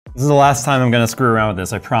This is the last time I'm gonna screw around with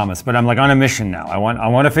this, I promise. But I'm like on a mission now. I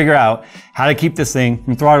want to figure out how to keep this thing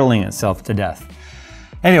from throttling itself to death.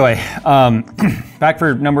 Anyway, back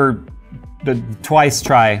for the twice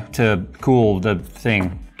try to cool the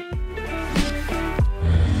thing.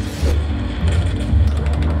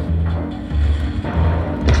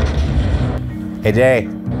 Hey, Jay.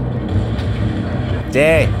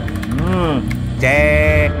 Jay.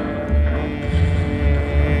 Jay.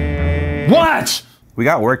 What? We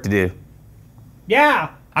got work to do.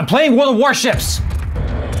 Yeah, I'm playing World of Warships.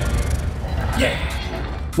 Yeah.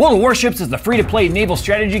 World of Warships is the free-to-play naval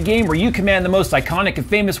strategy game where you command the most iconic and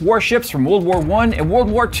famous warships from World War I and World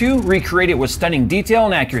War II, recreated with stunning detail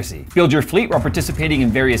and accuracy. Build your fleet while participating in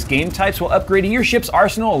various game types while upgrading your ship's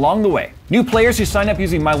arsenal along the way. New players who sign up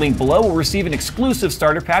using my link below will receive an exclusive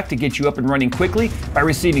starter pack to get you up and running quickly by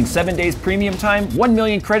receiving 7 days premium time, 1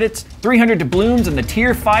 million credits, 300 doubloons, and the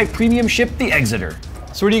Tier 5 premium ship, the Exeter.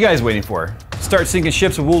 So what are you guys waiting for? Start sinking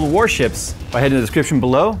ships with World of Warships by heading to the description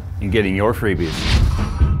below and getting your freebies.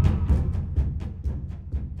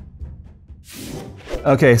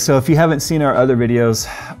 Okay, so if you haven't seen our other videos,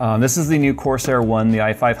 this is the new Corsair 1, the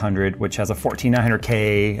i500, which has a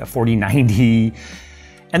 14900K, a 4090,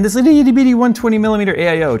 and this little itty bitty 120mm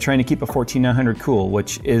AIO trying to keep a 14900 cool,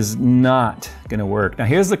 which is not gonna work. Now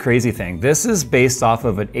here's the crazy thing. This is based off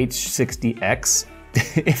of an H60X.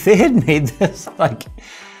 If they had made this like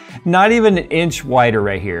not even an inch wider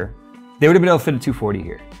right here, they would have been able to fit a 240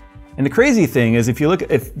 here. And the crazy thing is, if you look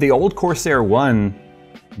at the old Corsair 1,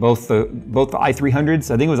 both the i300s,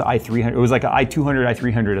 I think it was an i300, it was like an i200,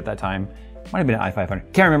 i300 at that time. Might have been an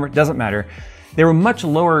i500, can't remember, doesn't matter. They were much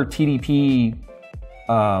lower TDP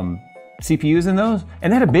CPUs in those,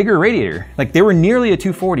 and they had a bigger radiator. Like they were nearly a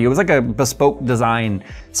 240, it was like a bespoke design.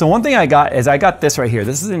 So one thing I got is I got this right here.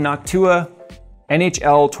 This is a Noctua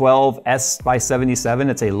NHL 12S/77.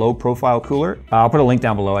 It's a low profile cooler. I'll put a link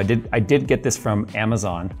down below. I did get this from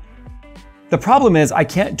Amazon. The problem is I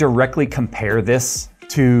can't directly compare this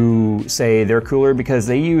to say their cooler because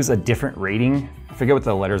they use a different rating. I forget what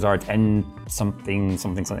the letters are, it's N something,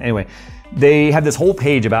 something, something. Anyway, they have this whole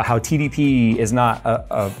page about how TDP is not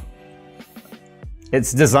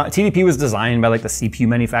TDP was designed by like the CPU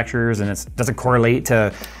manufacturers and it doesn't correlate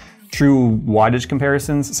to true wattage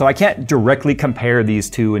comparisons. So I can't directly compare these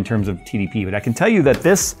two in terms of TDP, but I can tell you that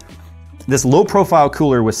this low profile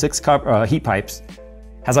cooler with 6 heat pipes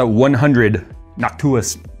has a 100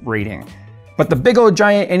 Noctua rating. But the big old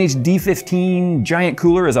giant NHD15 giant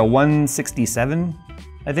cooler is a 167,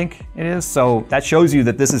 I think it is. So that shows you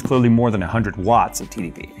that this is clearly more than 100 watts of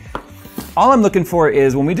TDP. All I'm looking for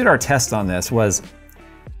is, when we did our test on this, was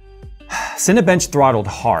Cinebench throttled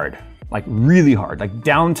hard, like really hard, like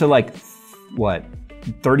down to like, what,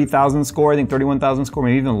 30,000 score, I think 31,000 score,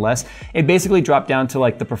 maybe even less. It basically dropped down to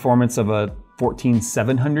like the performance of a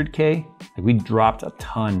 14700K. Like we dropped a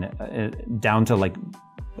ton down to like,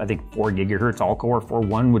 I think 4 gigahertz all-core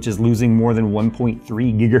 4.1, which is losing more than 1.3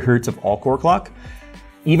 gigahertz of all-core clock.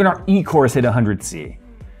 Even our E-cores hit 100C.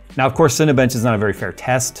 Now, of course, Cinebench is not a very fair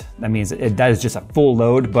test. That means that is just a full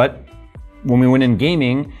load, but when we went in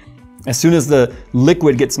gaming, as soon as the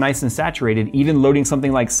liquid gets nice and saturated, even loading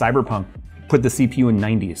something like Cyberpunk put the CPU in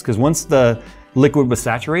 90s, because once the liquid was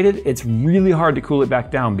saturated, it's really hard to cool it back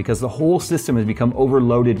down because the whole system has become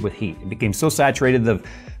overloaded with heat. It became so saturated the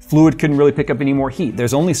fluid couldn't really pick up any more heat.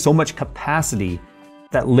 There's only so much capacity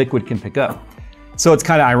that liquid can pick up. So it's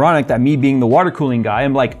kind of ironic that me being the water cooling guy,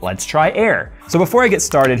 I'm like, let's try air. So before I get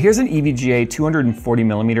started, here's an EVGA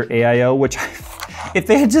 240mm AIO, which if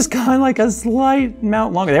they had just gone like a slight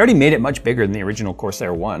amount longer, they already made it much bigger than the original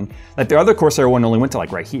Corsair 1. Like the other Corsair 1 only went to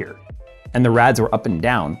like right here, and the rads were up and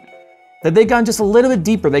down. That they'd gone just a little bit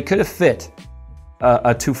deeper, they could have fit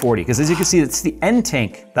a 240, because as you can see, it's the end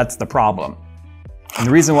tank that's the problem. And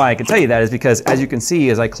the reason why I can tell you that is because, as you can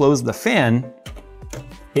see, as I close the fan,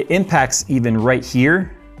 it impacts even right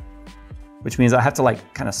here, which means I have to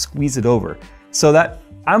like kind of squeeze it over. So that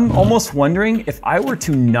I'm almost wondering if I were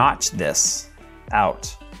to notch this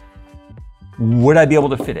out, would I be able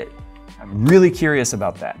to fit it? I'm really curious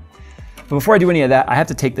about that. But before I do any of that, I have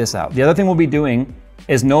to take this out. The other thing we'll be doing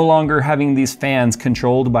is no longer having these fans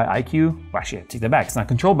controlled by IQ. Well, actually, I take that back. It's not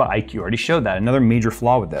controlled by IQ. I already showed that. Another major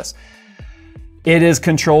flaw with this. It is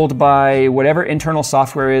controlled by whatever internal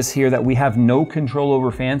software is here that we have no control over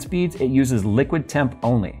fan speeds. It uses liquid temp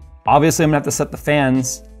only. Obviously, I'm gonna have to set the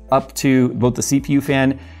fans up to both the CPU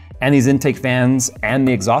fan and these intake fans and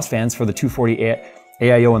the exhaust fans for the 240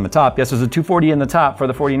 AIO on the top. Yes, there's a 240 in the top for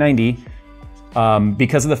the 4090.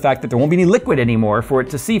 because of the fact that there won't be any liquid anymore for it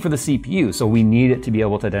to see for the CPU. So we need it to be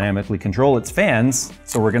able to dynamically control its fans.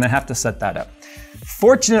 So we're gonna have to set that up.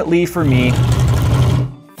 Fortunately for me,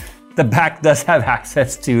 the back does have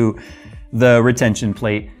access to the retention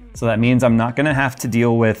plate. So that means I'm not gonna have to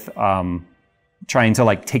deal with trying to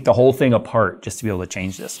like take the whole thing apart just to be able to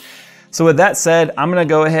change this. So with that said, I'm gonna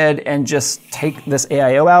go ahead and just take this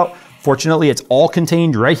AIO out. Fortunately, it's all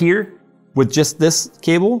contained right here with just this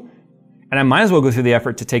cable. And I might as well go through the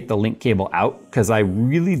effort to take the link cable out because I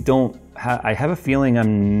really don't, I have a feeling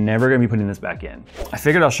I'm never gonna be putting this back in. I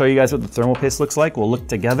figured I'll show you guys what the thermal paste looks like. We'll look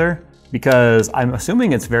together because I'm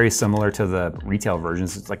assuming it's very similar to the retail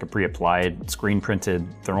versions. It's like a pre-applied screen printed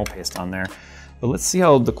thermal paste on there. But let's see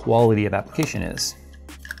how the quality of application is.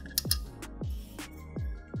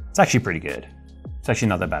 It's actually pretty good. It's actually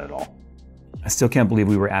not that bad at all. I still can't believe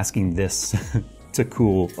we were asking this to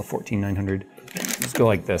cool a 14900. Let's go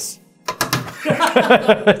like this.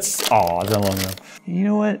 It's not long enough. You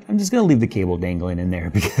know what? I'm just gonna leave the cable dangling in there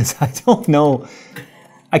because I don't know.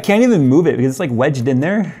 I can't even move it because it's like wedged in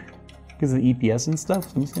there because of the EPS and stuff.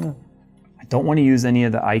 So I'm just gonna, I don't want to use any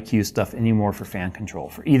of the IQ stuff anymore for fan control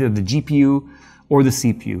for either the GPU or the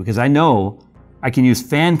CPU because I know I can use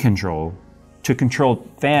fan control to control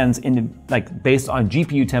fans like based on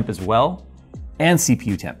GPU temp as well and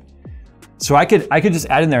CPU temp. So I could just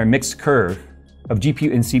add in there a mixed curve of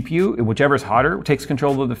GPU and CPU, and whichever's hotter takes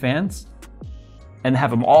control of the fans, and have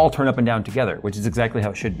them all turn up and down together, which is exactly how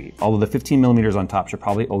it should be. Although the 15 millimeters on top should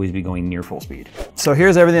probably always be going near full speed. So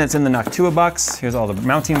here's everything that's in the Noctua box. Here's all the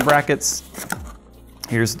mounting brackets.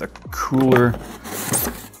 Here's the cooler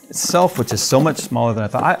itself, which is so much smaller than I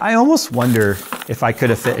thought. I almost wonder if I could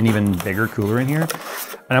have fit an even bigger cooler in here.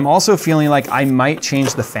 And I'm also feeling like I might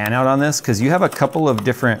change the fan out on this because you have a couple of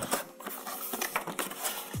different,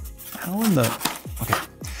 okay.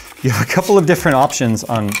 You have a couple of different options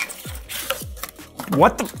on,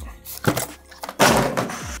 what the?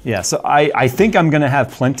 Yeah, so I think I'm gonna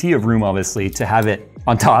have plenty of room, obviously, to have it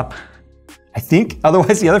on top. I think,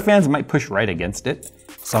 otherwise the other fans might push right against it.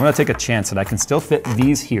 So I'm gonna take a chance that I can still fit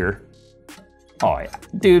these here. Oh yeah,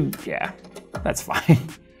 dude, yeah, that's fine.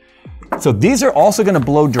 So these are also gonna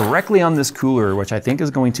blow directly on this cooler, which I think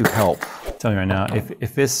is going to help. I'm telling you right now,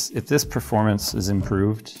 if this performance is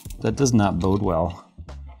improved, that does not bode well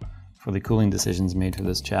for the cooling decisions made for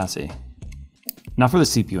this chassis. Not for the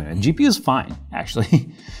CPU anyway. GPU is fine,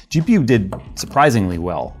 actually. GPU did surprisingly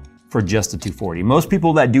well for just the 240. Most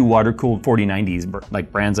people that do water-cooled 4090s,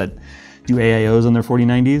 like brands that do AIOs on their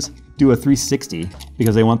 4090s, do a 360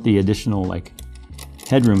 because they want the additional like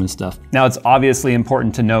headroom and stuff. Now it's obviously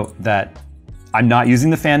important to note that I'm not using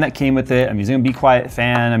the fan that came with it. I'm using a Be Quiet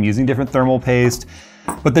fan. I'm using different thermal paste.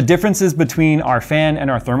 But the differences between our fan and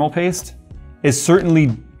our thermal paste is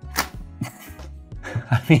certainly,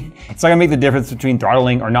 I mean, it's not gonna make the difference between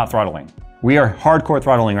throttling or not throttling. We are hardcore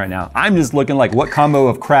throttling right now. I'm just looking like what combo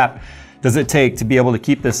of crap does it take to be able to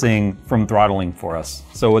keep this thing from throttling for us.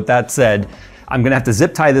 So with that said, I'm gonna have to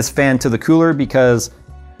zip tie this fan to the cooler because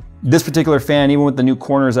this particular fan, even with the new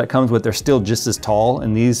corners that comes with, they're still just as tall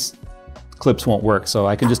and these clips won't work. So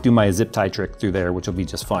I can just do my zip tie trick through there, which will be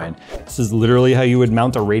just fine. This is literally how you would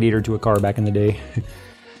mount a radiator to a car back in the day.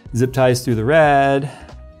 Zip ties through the rad.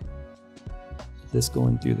 This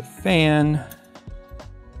going through the fan.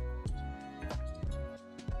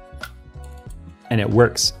 And it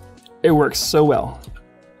works. It works so well.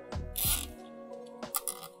 It's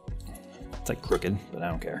like crooked, but I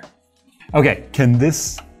don't care. Okay, can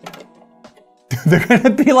this, they're gonna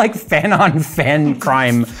be like fan on fan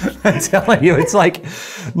crime. I'm telling you, it's like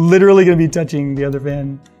literally gonna be touching the other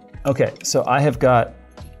fan. Okay, so I have got,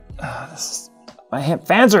 my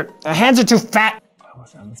hands are too fat. I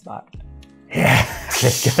was on the spot. Yeah, okay,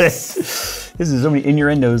 got it. This is so many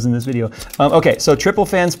innuendos in this video. Okay, so triple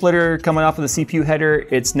fan splitter coming off of the CPU header.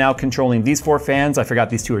 It's now controlling these 4 fans. I forgot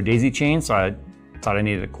these 2 are daisy chained, so I thought I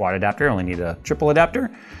needed a quad adapter. I only need a triple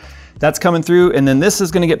adapter. That's coming through, and then this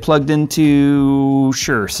is gonna get plugged into,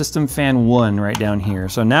 sure, system fan 1 right down here.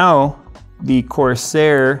 So now the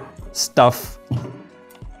Corsair stuff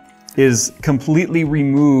is completely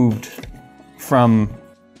removed from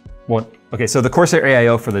what, okay, so the Corsair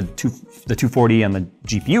AIO for the 240 and the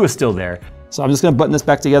GPU is still there. So I'm just gonna button this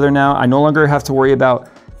back together now. I no longer have to worry about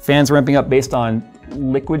fans ramping up based on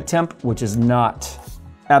liquid temp, which is not,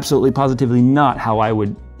 absolutely positively not how I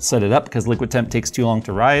would set it up because liquid temp takes too long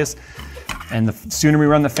to rise. And the sooner we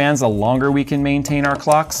run the fans, the longer we can maintain our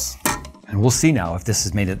clocks. And we'll see now if this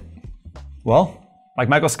has made it, well, like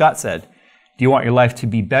Michael Scott said, do you want your life to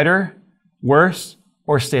be better, worse,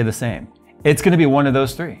 or stay the same? It's gonna be one of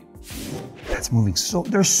those 3. it's moving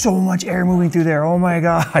there's so much air moving through there. Oh my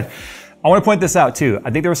God. I want to point this out too.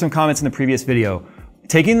 I think there were some comments in the previous video.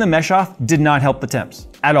 Taking the mesh off did not help the temps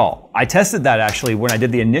at all. I tested that actually when I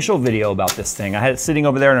did the initial video about this thing. I had it sitting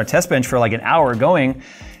over there on a test bench for like an hour going.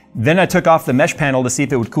 Then I took off the mesh panel to see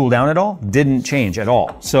if it would cool down at all. Didn't change at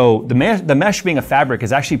all. So the mesh being a fabric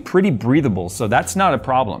is actually pretty breathable, so that's not a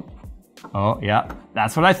problem. Oh yeah,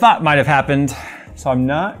 that's what I thought might have happened. So I'm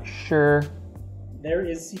not sure. There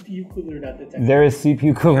is CPU cooler not detected. There is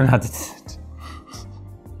CPU cooler not detected.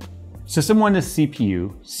 System 1 is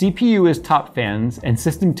CPU. CPU is top fans, and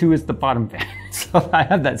System 2 is the bottom fan. So I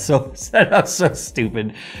have that so set up so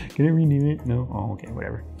stupid. Can I rename it? No? Oh, okay,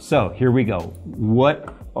 whatever. So here we go.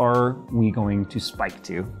 What are we going to spike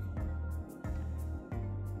to?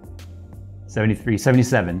 73,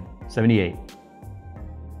 77, 78,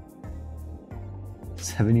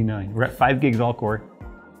 79. We're at 5 gigs all core.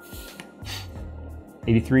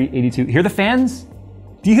 83, 82. Hear the fans?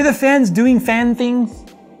 Do you hear the fans doing fan things?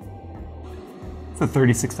 It's a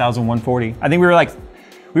 36,140. I think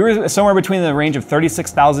we were somewhere between the range of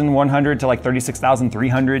 36,100 to like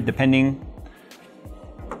 36,300 depending.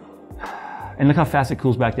 And look how fast it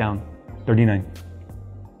cools back down, 39.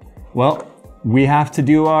 Well, we have to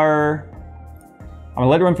do I'm gonna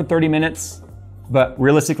let it run for 30 minutes, but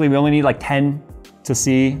realistically we only need like 10 to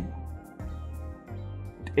see.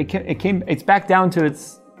 It's back down to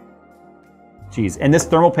its, geez. And this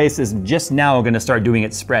thermal paste is just now gonna start doing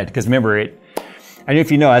its spread, because remember I don't know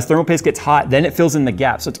if you know, as thermal paste gets hot, then it fills in the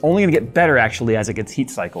gap. So it's only gonna get better actually as it gets heat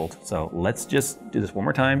cycled. So let's just do this one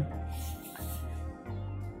more time.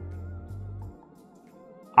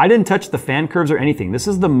 I didn't touch the fan curves or anything. This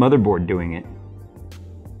is the motherboard doing it.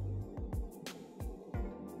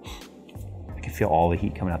 I can feel all the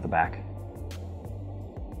heat coming out the back.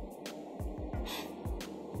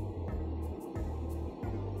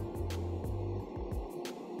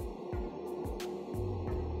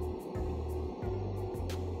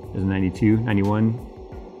 There's 92, 91.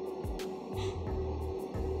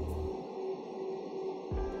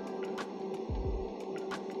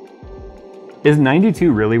 Is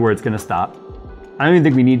 92 really where it's gonna stop? I don't even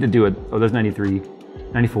think we need to do it. Oh, there's 93,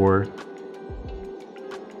 94.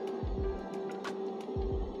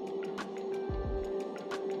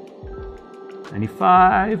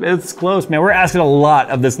 It's close, man. We're asking a lot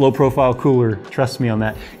of this low profile cooler. Trust me on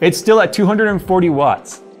that. It's still at 240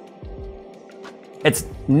 watts. It's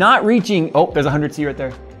not reaching, oh, there's 100C right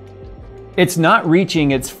there. It's not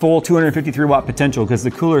reaching its full 253 watt potential because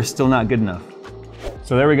the cooler is still not good enough.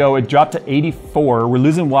 So there we go, it dropped to 84. We're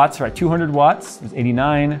losing watts, we're at 200 watts, it's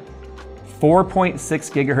 89. 4.6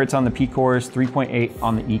 gigahertz on the P cores, 3.8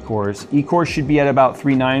 on the E cores. E cores should be at about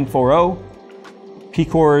 3940. P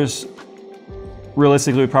cores,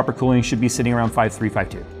 realistically with proper cooling, should be sitting around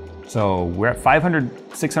 5352. So we're at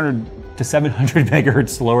 500, 600 to 700 megahertz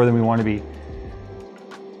slower than we want to be.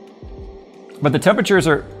 But the temperatures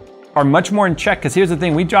are much more in check, because here's the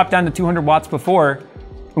thing, we dropped down to 200 watts before,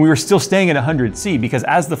 and we were still staying at 100C, because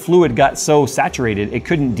as the fluid got so saturated, it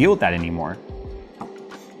couldn't deal with that anymore.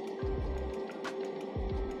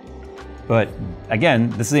 But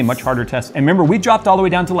again, this is a much harder test. And remember, we dropped all the way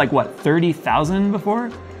down to like, what, 30,000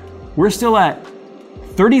 before? We're still at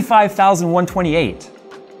 35,128.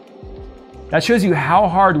 That shows you how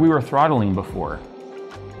hard we were throttling before.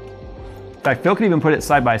 In fact, Phil could even put it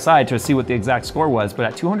side by side to see what the exact score was, but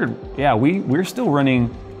at 200, yeah, we're still running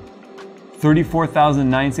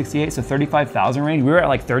 34,968, so 35,000 range. We were at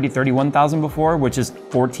like 30, 31,000 before, which is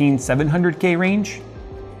 14,700K range.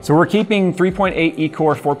 So we're keeping 3.8 E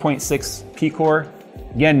core, 4.6 P core.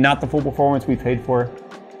 Again, not the full performance we paid for.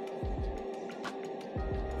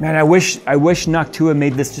 Man, I wish Noctua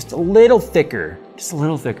made this just a little thicker,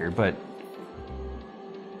 but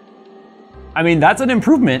I mean, that's an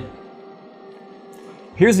improvement.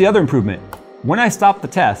 Here's the other improvement. When I stop the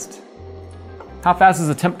test, how fast does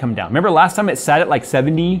the temp come down? Remember last time it sat at like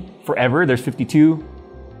 70 forever? There's 52.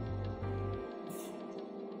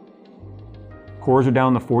 Cores are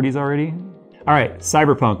down in the 40s already. All right,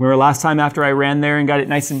 Cyberpunk. Remember last time after I ran there and got it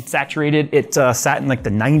nice and saturated, it sat in like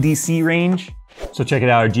the 90C range. So check it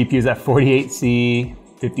out, our GPU is at 48C,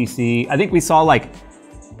 50C. I think we saw like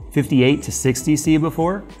 58 to 60C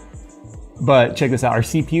before. But check this out, our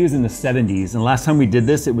CPU is in the 70s, and last time we did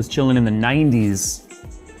this, it was chilling in the 90s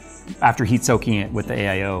after heat soaking it with the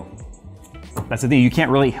AIO. That's the thing, you can't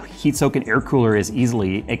really heat soak an air cooler as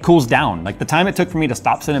easily. It cools down. Like the time it took for me to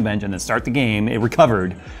stop Cinebench and then start the game, it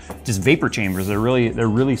recovered. Just vapor chambers, they're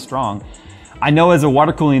really strong. I know as a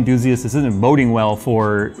water cooling enthusiast, this isn't boding well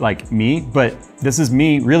for like me, but this is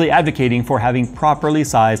me really advocating for having properly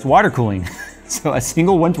sized water cooling. So a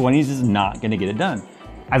single 120 is just not gonna get it done.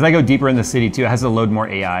 As I go deeper in the city too, it has to load more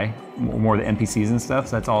AI, more of the NPCs and stuff.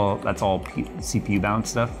 So that's all CPU bound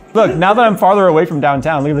stuff. Look, now that I'm farther away from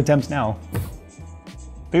downtown, look at the temps now.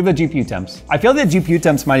 Look at the GPU temps. I feel that GPU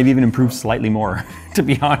temps might have even improved slightly more, to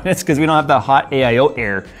be honest, because we don't have the hot AIO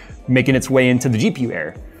air making its way into the GPU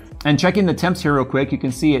air. And checking the temps here real quick, you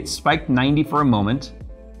can see it spiked 90 for a moment.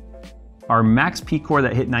 Our max P core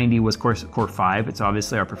that hit 90 was core 5. It's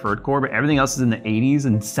obviously our preferred core, but everything else is in the 80s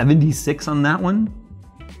and 76 on that one.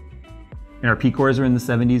 And our P cores are in the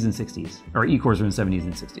 70s and 60s. Our E cores are in the 70s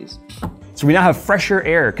and 60s. So we now have fresher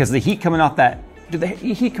air because the heat coming off that, the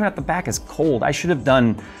heat coming out the back is cold. I should have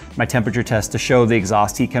done my temperature test to show the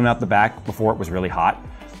exhaust heat coming out the back before it was really hot,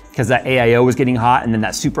 because that AIO was getting hot and then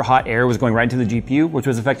that super hot air was going right into the GPU, which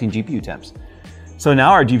was affecting GPU temps. So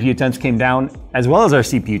now our GPU temps came down as well as our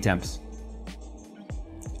CPU temps.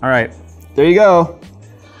 All right, there you go.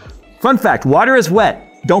 Fun fact, water is wet.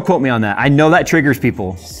 Don't quote me on that. I know that triggers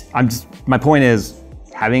people. My point is,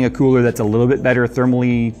 having a cooler that's a little bit better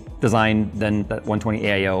thermally designed than that 120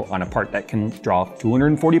 AIO on a part that can draw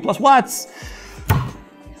 240 plus watts.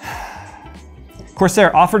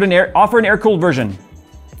 Corsair offered an air-cooled version.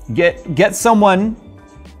 Get someone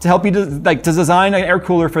to help you to design an air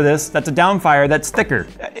cooler for this that's a downfire that's thicker.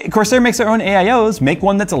 Corsair makes their own AIOs, make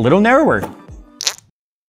one that's a little narrower.